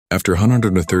After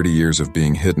 130 years of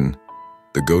being hidden,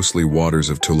 the ghostly waters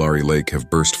of Tulare Lake have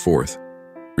burst forth,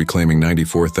 reclaiming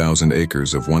 94,000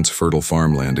 acres of once fertile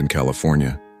farmland in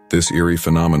California. This eerie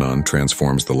phenomenon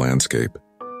transforms the landscape,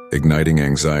 igniting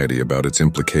anxiety about its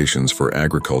implications for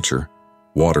agriculture,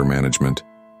 water management,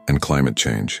 and climate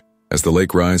change. As the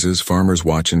lake rises, farmers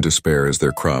watch in despair as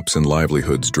their crops and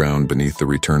livelihoods drown beneath the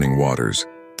returning waters.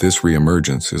 This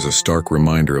reemergence is a stark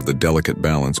reminder of the delicate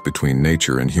balance between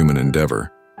nature and human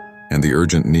endeavor, and the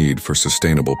urgent need for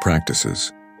sustainable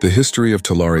practices. The history of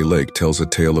Tulare Lake tells a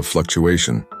tale of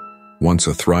fluctuation, once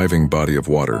a thriving body of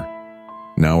water,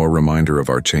 now a reminder of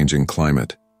our changing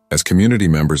climate. As community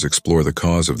members explore the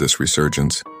cause of this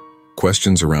resurgence,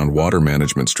 questions around water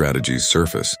management strategies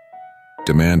surface,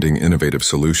 demanding innovative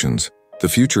solutions. The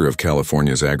future of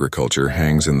California's agriculture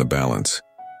hangs in the balance,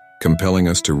 compelling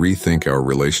us to rethink our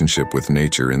relationship with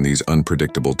nature in these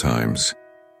unpredictable times.